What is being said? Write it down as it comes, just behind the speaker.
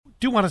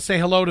Do want to say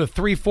hello to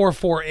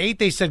 3448.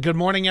 They said, good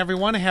morning,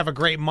 everyone. Have a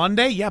great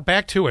Monday. Yeah,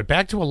 back to it.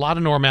 Back to a lot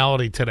of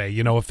normality today.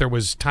 You know, if there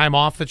was time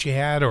off that you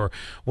had or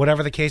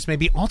whatever the case may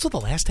be. Also, the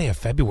last day of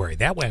February,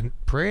 that went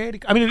pretty...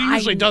 I mean, it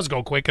usually does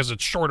go quick because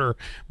it's shorter,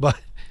 but...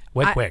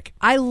 went quick.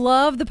 I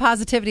love the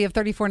positivity of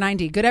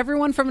 3490. Good,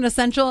 everyone, from an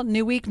essential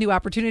new week, new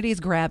opportunities.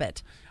 Grab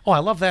it. Oh, I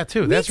love that,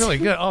 too. That's really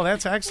good. Oh,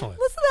 that's excellent.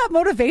 Listen to that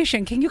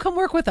motivation. Can you come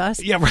work with us?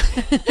 Yeah,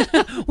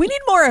 right. We need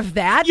more of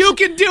that. You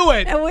can do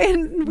it.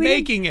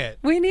 Making it.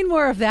 We need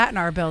more of that in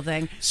our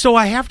building. So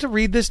I have to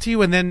read this to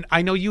you, and then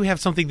I know you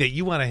have something that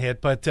you want to hit,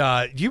 but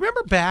do you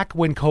remember back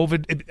when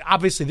COVID,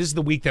 obviously this is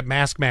the week that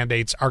mask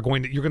mandates are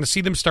you're going to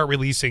see them start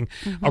releasing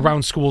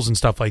around schools and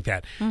stuff like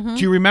that. Do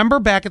you remember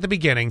back at the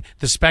beginning,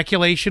 the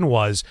speculation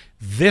was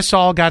this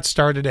all got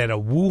started at a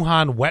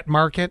Wuhan wet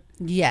market?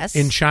 Yes.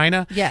 In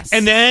China? Yes.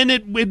 And then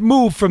it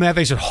moved from that.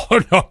 They said,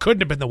 oh, no, it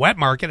couldn't have been the wet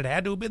market. It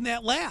had to have been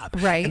that lab.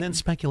 Right. And then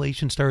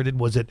speculation started.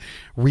 Was it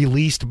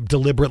released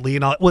deliberately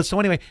and all? Well, so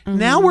anyway,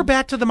 now we're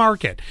back to the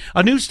market.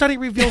 A new study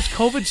reveals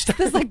COVID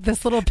started. It's like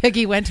this little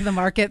piggy went to the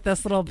market.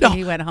 This little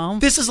piggy went home.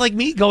 This is like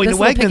me going this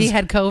to Wegmans. This little piggy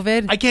had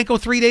COVID. I can't go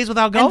 3 days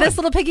without going. And this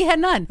little piggy had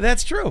none.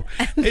 That's true.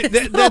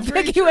 That's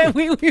piggy went,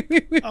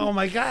 oh,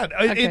 my God.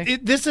 Okay.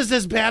 This is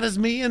as bad as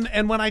me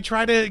and when I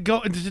try to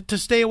go to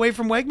stay away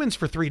from Wegmans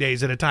for 3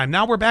 days at a time.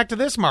 Now we're back to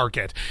this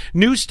market.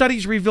 New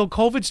studies reveal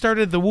COVID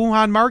started at the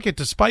Wuhan market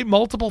despite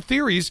multiple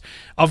theories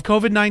of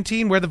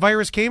COVID-19. Where the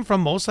virus came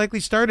from most likely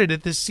started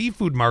at this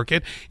seafood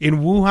market in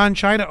Wuhan,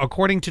 China.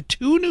 According to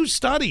two new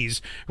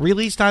studies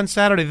released on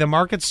Saturday, the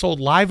market sold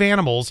live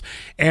animals,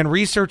 and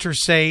researchers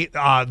say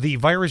the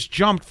virus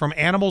jumped from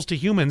animals to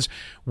humans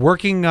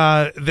working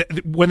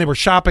when they were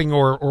shopping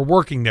or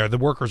working there, the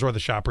workers or the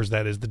shoppers,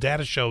 that is. The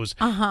data shows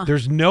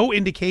there's no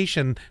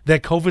indication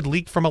that COVID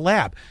leaked from a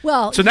lab.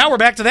 Well, so now we're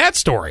back to that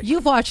story.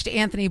 You've watched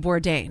Anthony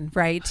Bourdain,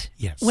 right?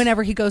 Yes.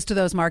 Whenever he goes to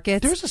those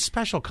markets. There's a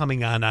special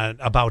coming on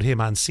about him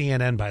on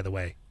CNN, by the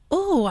way.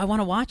 Oh, I want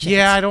to watch it.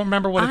 Yeah, I don't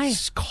remember what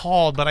it's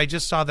called, but I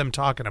just saw them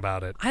talking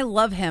about it. I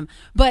love him.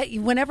 But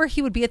whenever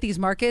he would be at these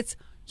markets,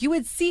 you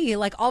would see,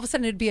 like, all of a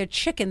sudden it'd be a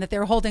chicken that they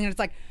were holding, and it's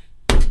like...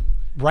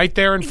 right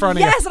there in front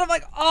of you. Yes, and I'm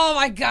like, oh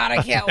my God,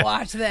 I can't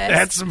watch this.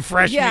 That's some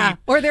fresh meat.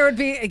 Or there would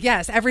be,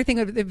 everything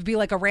would be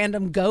like a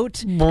random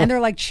goat, and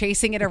they're like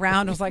chasing it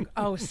around. I was like,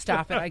 oh,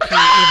 stop it. I can't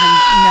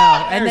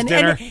even, no. And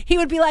then he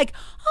would be like,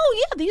 oh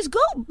yeah, these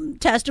goat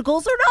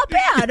testicles are not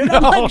bad. And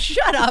I'm like,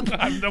 shut up.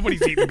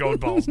 Nobody's eating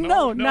goat balls.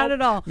 No, not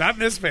at all. Not in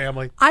this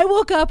family. I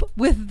woke up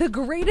with the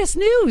greatest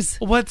news.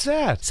 What's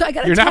that? So I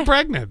got You're not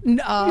pregnant.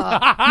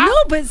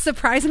 No, but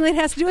surprisingly it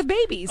has to do with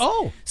babies.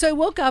 Oh. So I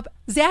woke up,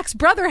 Zach's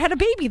brother had a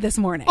baby this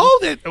morning.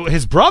 Oh,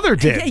 his brother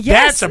did.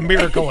 Yes. That's a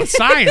miracle of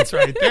science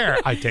right there.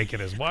 I take it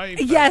as wife.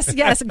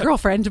 Yes,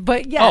 girlfriend.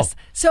 But yes.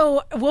 Oh.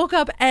 So I woke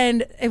up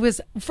and it was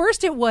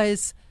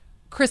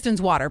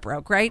Kristen's water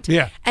broke, right?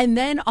 Yeah. And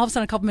then all of a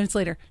sudden, a couple minutes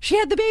later, she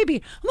had the baby.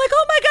 I'm like,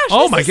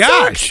 oh my gosh,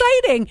 so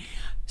exciting.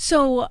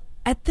 So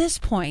at this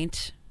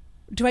point,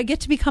 do I get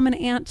to become an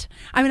aunt?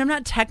 I mean, I'm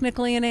not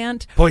technically an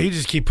aunt. Boy, you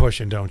just keep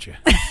pushing, don't you?